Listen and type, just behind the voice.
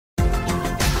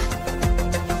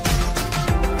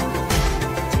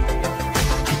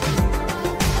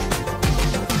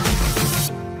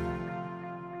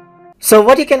So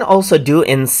what you can also do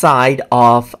inside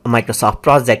of Microsoft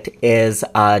Project is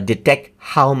detect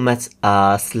how much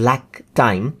slack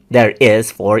time there is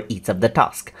for each of the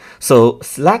tasks. So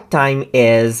slack time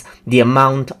is the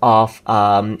amount of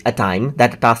a time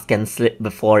that a task can slip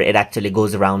before it actually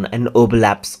goes around and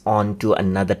overlaps onto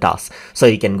another task. So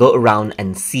you can go around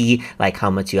and see like how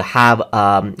much you have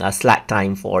a slack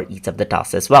time for each of the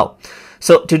tasks as well.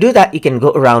 So to do that, you can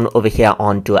go around over here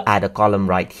on to add a column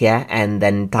right here and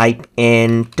then type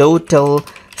in total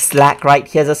slack right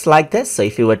here just like this. So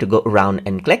if you were to go around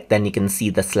and click, then you can see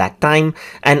the slack time.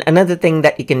 And another thing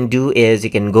that you can do is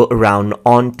you can go around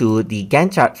onto the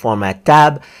Gantt chart format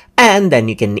tab, and then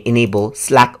you can enable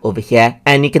Slack over here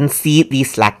and you can see the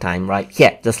slack time right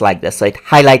here just like this. So it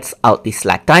highlights out the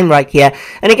slack time right here,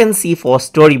 and you can see for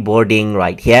storyboarding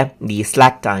right here the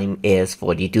slack time is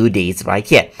 42 days right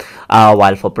here,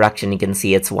 while for production you can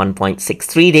see it's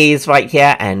 1.63 days right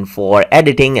here, and for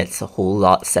editing it's a whole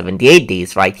lot, 78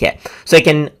 days right here. So you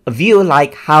can view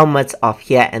like how much of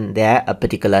here and there a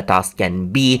particular task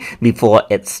can be before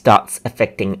it starts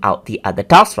affecting out the other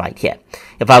tasks right here.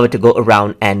 If I were to go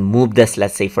around and move this,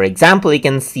 let's say for example, you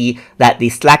can see that the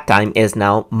slack time is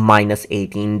now minus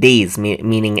 18 days,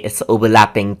 meaning it's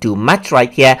overlapping too much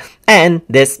right here, and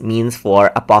this means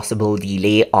for a possible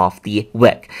delay of the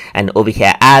work. And over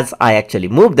here, as I actually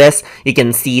move this, you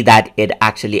can see that it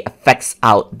actually affects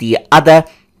out the other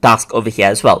task over here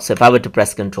as well. So if I were to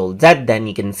press Ctrl Z, then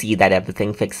you can see that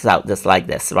everything fixes out just like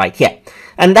this right here.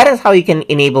 And that is how you can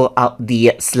enable out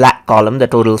the slack column, the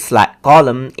total slack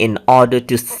column, in order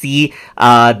to see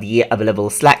the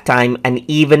available slack time and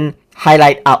even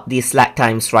highlight out the slack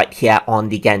times right here on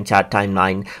the Gantt chart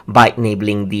timeline by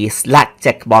enabling the Slack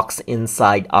checkbox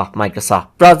inside of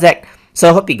Microsoft Project.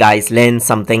 So I hope you guys learned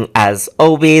something as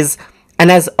always.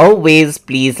 And as always,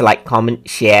 please like, comment,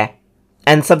 share,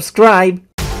 and subscribe.